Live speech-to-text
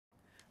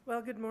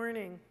Well, good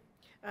morning.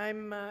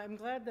 I'm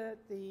glad that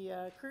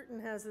the curtain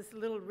has this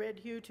little red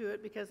hue to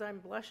it because I'm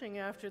blushing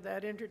after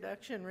that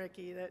introduction,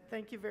 Ricky.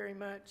 Thank you very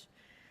much.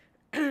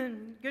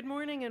 Good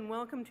morning and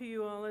welcome to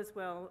you all as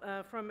well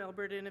from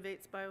Alberta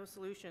Innovates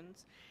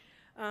Biosolutions.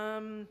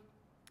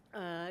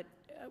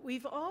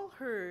 We've all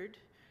heard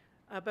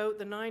about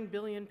the 9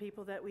 billion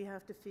people that we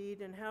have to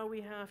feed and how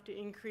we have to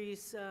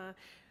increase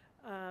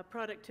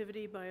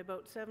productivity by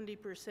about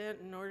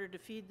 70% in order to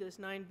feed this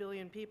 9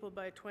 billion people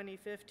by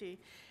 2050,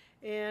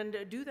 and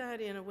do that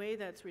in a way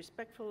that's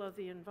respectful of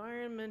the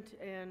environment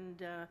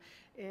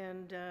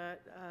and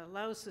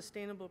allows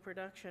sustainable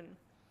production.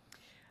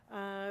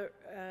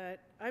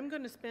 I'm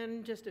going to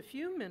spend just a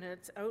few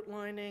minutes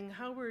outlining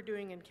how we're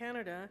doing in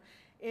Canada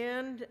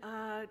and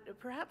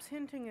perhaps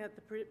hinting at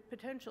the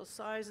potential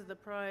size of the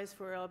prize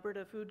for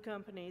Alberta food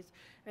companies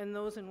and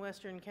those in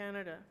Western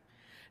Canada.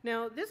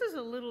 Now, this is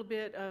a little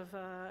bit of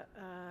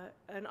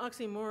an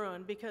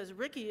oxymoron because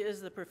Ricky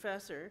is the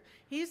professor.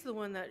 He's the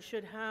one that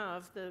should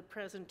have the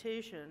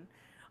presentation.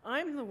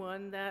 I'm the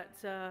one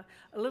that's a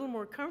little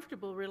more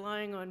comfortable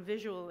relying on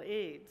visual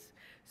aids.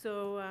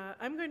 So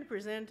I'm going to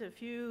present a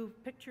few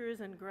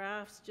pictures and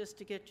graphs just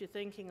to get you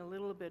thinking a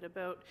little bit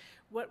about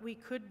what we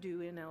could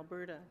do in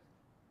Alberta.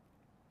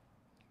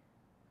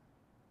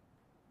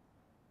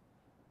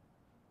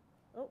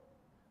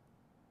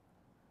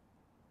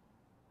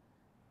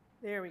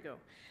 There we go.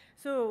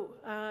 So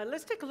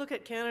let's take a look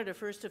at Canada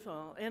first of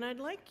all, and I'd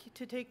like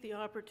to take the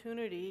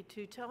opportunity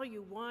to tell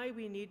you why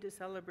we need to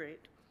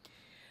celebrate.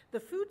 The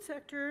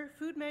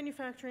food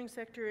manufacturing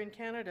sector in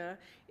Canada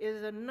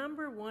is the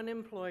 #1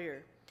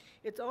 employer.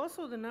 It's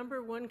also the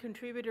 #1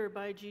 contributor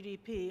by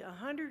GDP,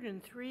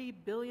 $103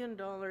 billion in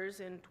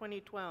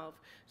 2012.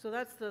 So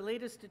that's the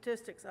latest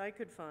statistics I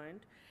could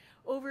find.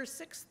 Over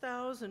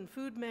 6,000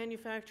 food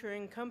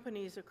manufacturing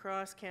companies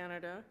across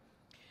Canada.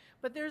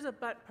 But there's a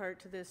but part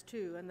to this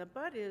too, and the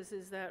but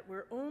is that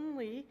we're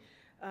only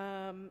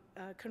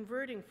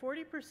converting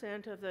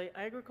 40% of the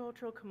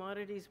agricultural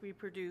commodities we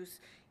produce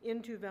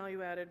into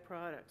value-added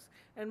products.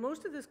 And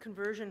most of this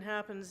conversion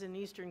happens in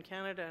Eastern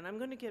Canada, and I'm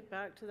going to get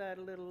back to that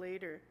a little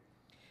later.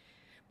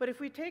 But if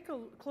we take a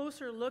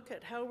closer look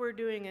at how we're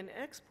doing in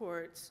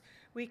exports,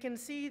 we can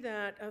see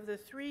that of the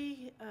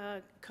three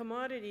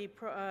commodity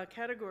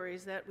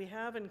categories that we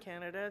have in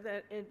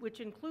Canada,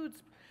 which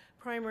includes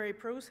primary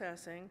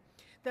processing,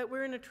 that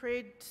we're in a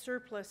trade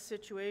surplus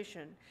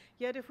situation.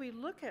 Yet if we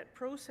look at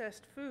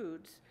processed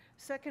foods,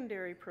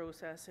 secondary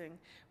processing,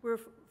 we're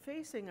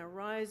facing a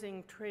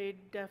rising trade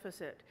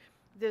deficit.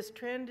 This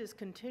trend is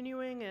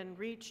continuing and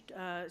reached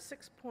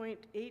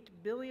 $6.8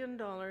 billion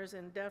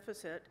in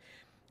deficit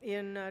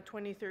in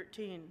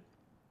 2013.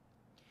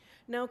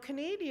 Now,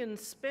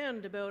 Canadians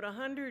spend about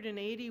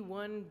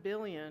 $181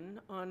 billion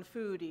on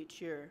food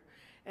each year.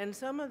 And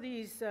some of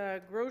these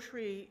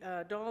grocery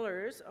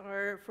dollars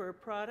are for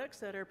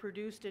products that are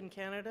produced in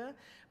Canada,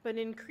 but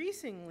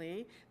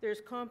increasingly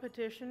there's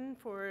competition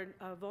for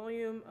a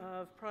volume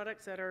of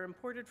products that are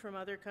imported from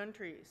other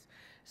countries.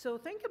 So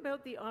think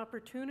about the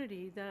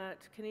opportunity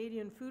that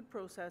Canadian food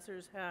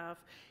processors have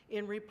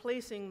in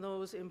replacing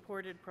those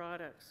imported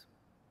products.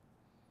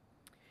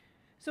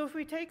 So if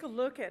we take a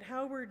look at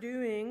how we're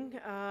doing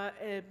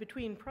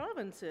between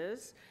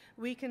provinces,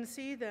 we can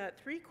see that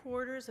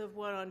 3/4 of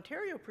what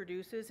Ontario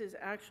produces is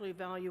actually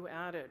value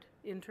added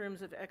in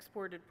terms of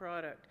exported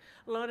product.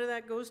 A lot of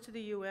that goes to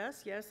the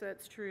US, yes,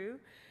 that's true.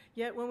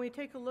 Yet when we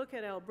take a look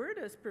at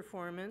Alberta's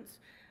performance,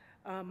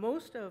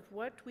 most of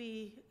what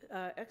we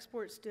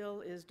export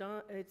still is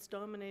it's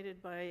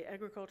dominated by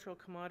agricultural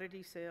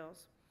commodity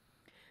sales.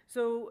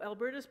 So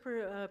Alberta's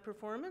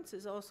performance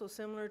is also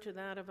similar to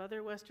that of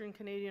other Western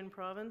Canadian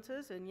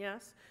provinces, and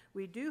yes,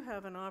 we do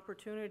have an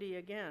opportunity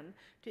again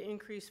to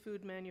increase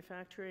food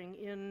manufacturing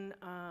in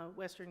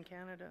Western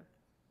Canada.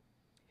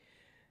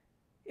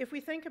 If we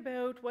think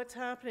about what's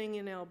happening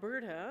in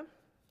Alberta,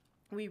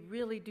 we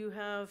really do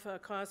have a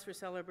cause for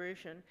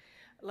celebration.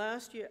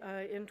 Last year,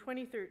 in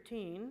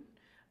 2013,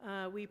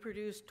 we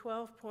produced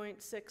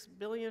 $12.6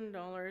 billion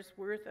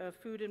worth of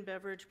food and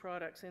beverage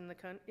products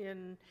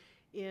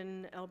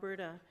in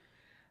Alberta.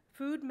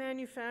 Food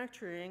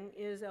manufacturing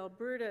is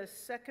Alberta's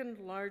second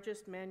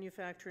largest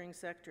manufacturing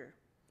sector.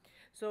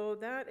 So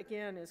that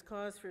again is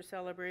cause for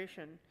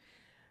celebration.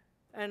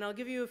 And I'll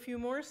give you a few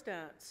more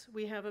stats.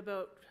 We have at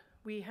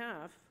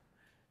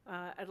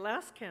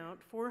last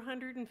count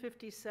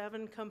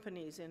 457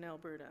 companies in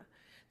Alberta.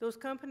 Those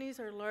companies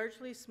are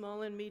largely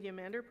small and medium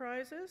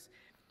enterprises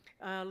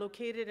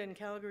located in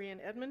Calgary and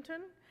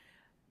Edmonton.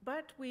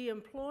 But we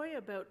employ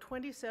about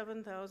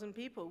 27,000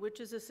 people, which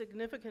is a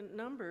significant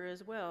number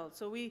as well.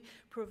 So we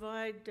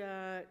provide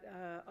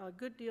a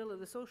good deal of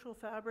the social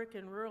fabric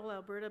in rural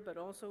Alberta, but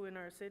also in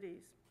our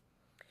cities.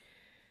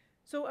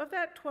 So of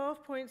that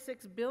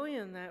 $12.6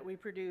 billion that we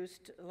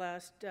produced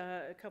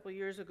a couple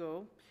years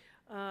ago,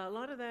 a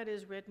lot of that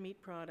is red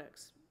meat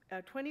products.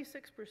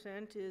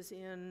 26% is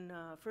in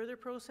further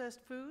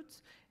processed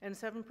foods, and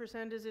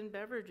 7% is in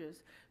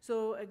beverages.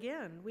 So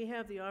again, we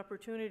have the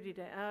opportunity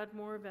to add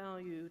more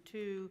value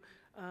to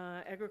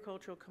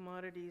agricultural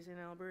commodities in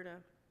Alberta.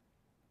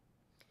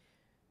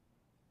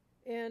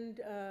 And,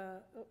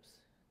 oops,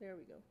 there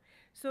we go.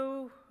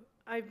 So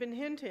I've been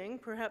hinting,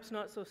 perhaps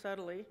not so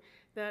subtly,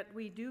 that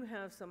we do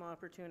have some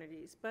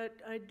opportunities, but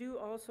I do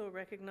also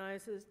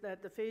recognize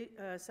that the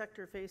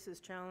sector faces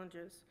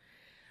challenges.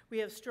 We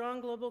have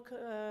strong global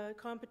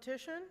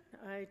competition.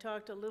 I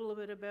talked a little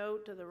bit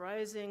about the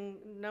rising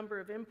number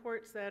of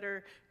imports that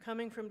are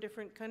coming from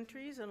different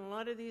countries, and a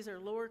lot of these are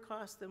lower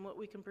cost than what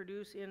we can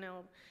produce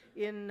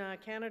in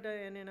Canada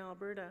and in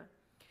Alberta.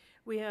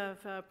 We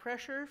have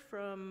pressure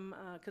from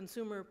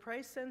consumer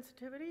price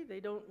sensitivity. They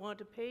don't want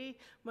to pay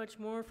much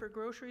more for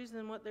groceries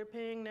than what they're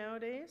paying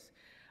nowadays.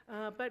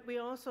 But we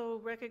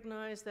also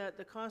recognize that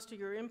the cost of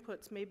your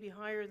inputs may be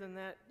higher than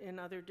that in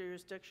other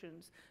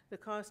jurisdictions. The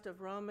cost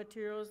of raw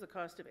materials, the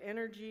cost of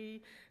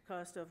energy,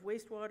 cost of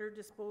wastewater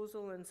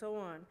disposal, and so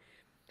on.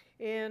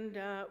 And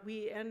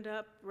we end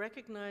up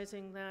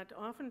recognizing that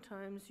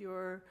oftentimes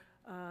you're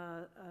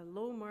a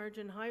low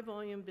margin, high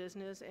volume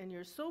business, and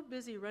you're so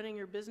busy running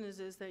your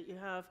businesses that you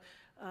have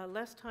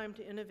less time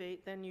to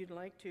innovate than you'd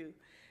like to.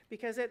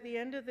 Because at the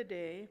end of the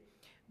day,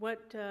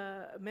 what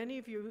many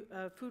of you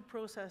food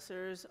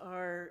processors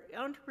are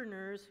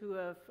entrepreneurs who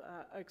are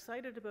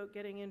excited about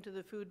getting into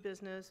the food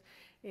business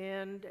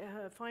and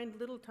find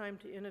little time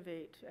to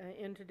innovate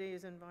in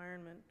today's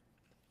environment.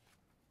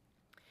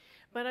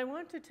 But I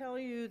want to tell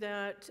you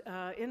that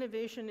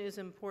innovation is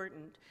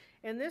important.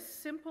 And this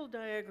simple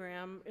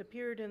diagram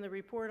appeared in the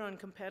report on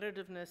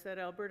competitiveness that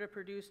Alberta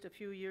produced a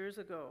few years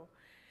ago.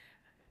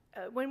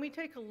 When we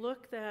take a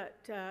look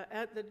at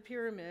the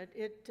pyramid,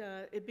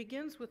 it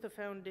begins with the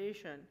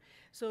foundation.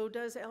 So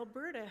does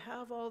Alberta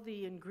have all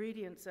the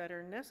ingredients that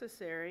are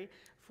necessary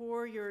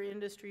for your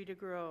industry to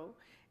grow?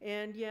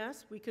 And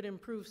yes, we could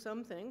improve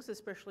some things,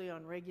 especially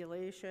on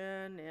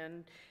regulation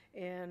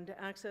and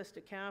access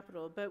to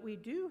capital, but we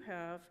do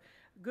have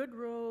good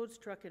roads,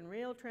 truck and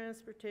rail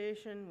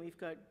transportation, we've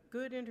got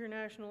good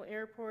international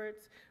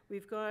airports,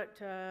 we've got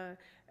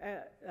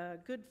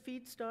good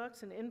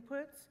feedstocks and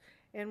inputs,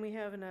 and we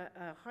have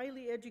a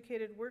highly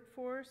educated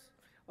workforce,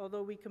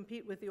 although we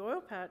compete with the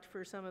oil patch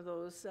for some of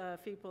those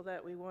people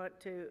that we want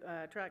to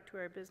attract to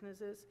our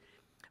businesses.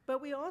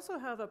 But we also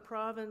have a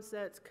province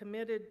that's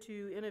committed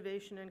to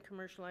innovation and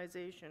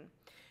commercialization,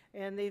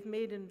 and they've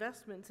made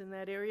investments in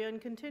that area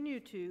and continue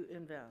to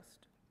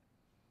invest.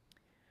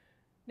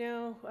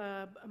 Now,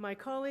 my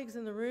colleagues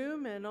in the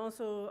room and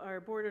also our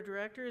board of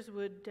directors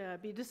would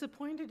be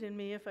disappointed in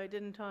me if I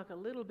didn't talk a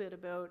little bit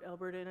about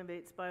Alberta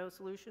Innovates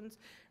Biosolutions.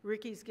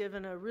 Ricky's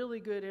given a really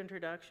good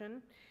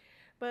introduction,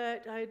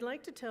 but I'd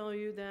like to tell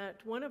you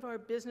that one of our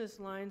business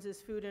lines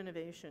is food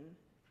innovation.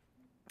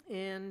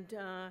 And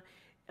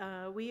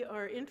we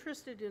are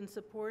interested in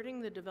supporting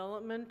the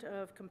development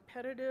of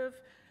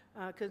competitive,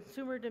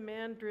 consumer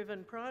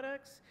demand-driven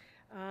products.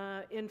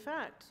 In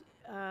fact,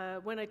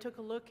 when I took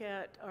a look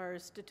at our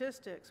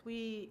statistics,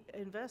 we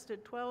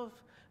invested $12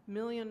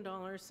 million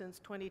since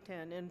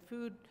 2010 in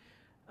food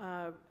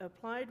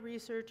applied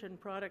research and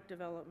product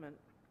development.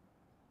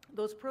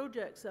 Those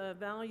projects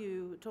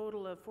value a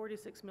total of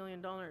 $46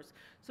 million.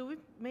 So we've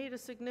made a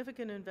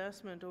significant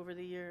investment over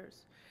the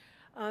years.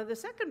 The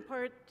second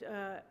part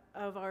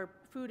of our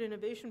food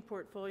innovation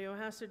portfolio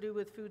has to do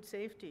with food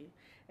safety.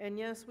 And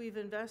yes, we've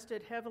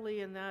invested heavily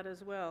in that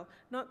as well.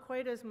 Not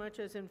quite as much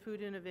as in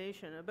food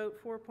innovation, about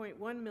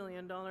 $4.1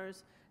 million,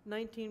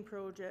 19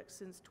 projects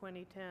since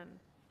 2010.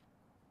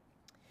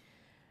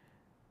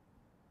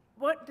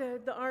 What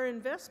our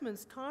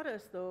investments taught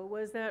us, though,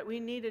 was that we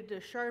needed to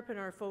sharpen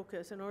our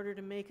focus in order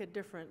to make a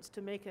difference,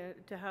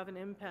 to have an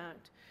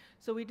impact.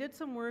 So we did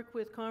some work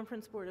with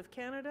Conference Board of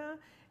Canada,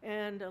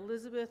 and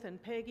Elizabeth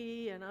and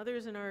Peggy and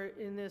others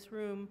in this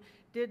room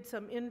did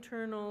some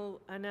internal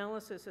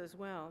analysis as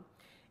well.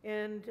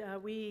 And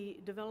we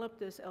developed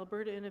this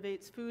Alberta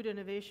Innovates Food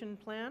Innovation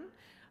Plan.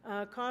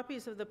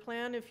 Copies of the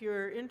plan, if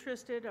you're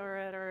interested, are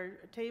at our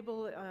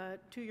table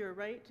to your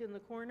right in the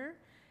corner.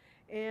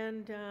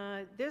 And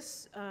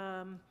this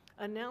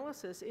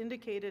analysis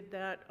indicated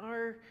that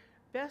our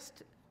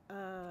best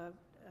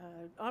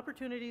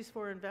opportunities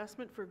for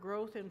investment for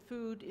growth in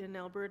food in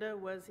Alberta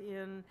was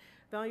in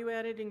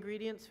value-added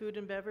ingredients, food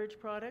and beverage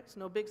products.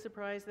 No big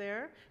surprise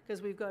there,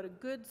 because we've got a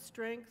good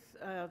strength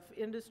of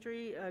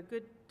industry, a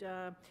good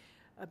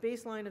a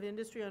baseline of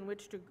industry on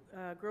which to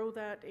grow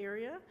that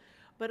area,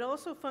 but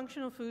also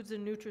functional foods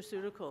and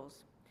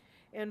nutraceuticals.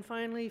 And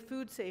finally,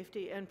 food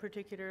safety, and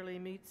particularly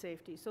meat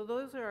safety. So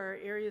those are our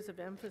areas of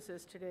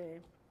emphasis today.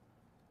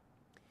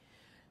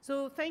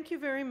 So thank you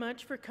very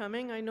much for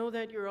coming. I know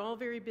that you're all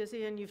very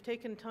busy and you've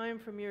taken time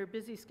from your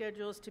busy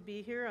schedules to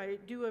be here. I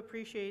do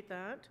appreciate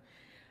that.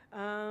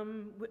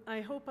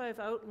 I hope I've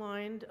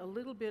outlined a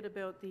little bit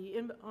about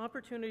the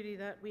opportunity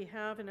that we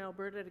have in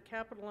Alberta to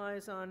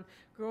capitalize on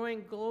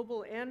growing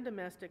global and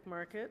domestic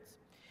markets.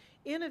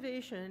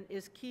 Innovation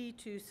is key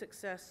to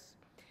success.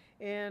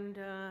 And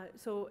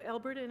so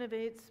Alberta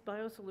Innovates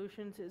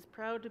Biosolutions is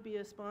proud to be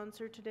a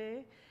sponsor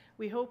today.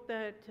 We hope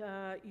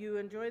that you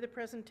enjoy the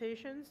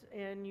presentations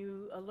and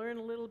you learn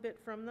a little bit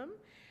from them.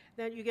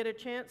 that you get a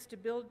chance to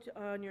build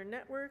on your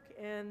network,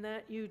 and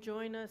that you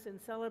join us in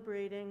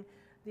celebrating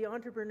the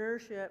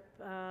entrepreneurship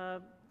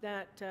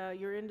that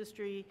your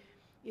industry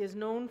is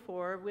known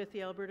for with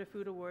the Alberta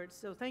Food Awards.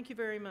 So thank you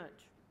very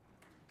much.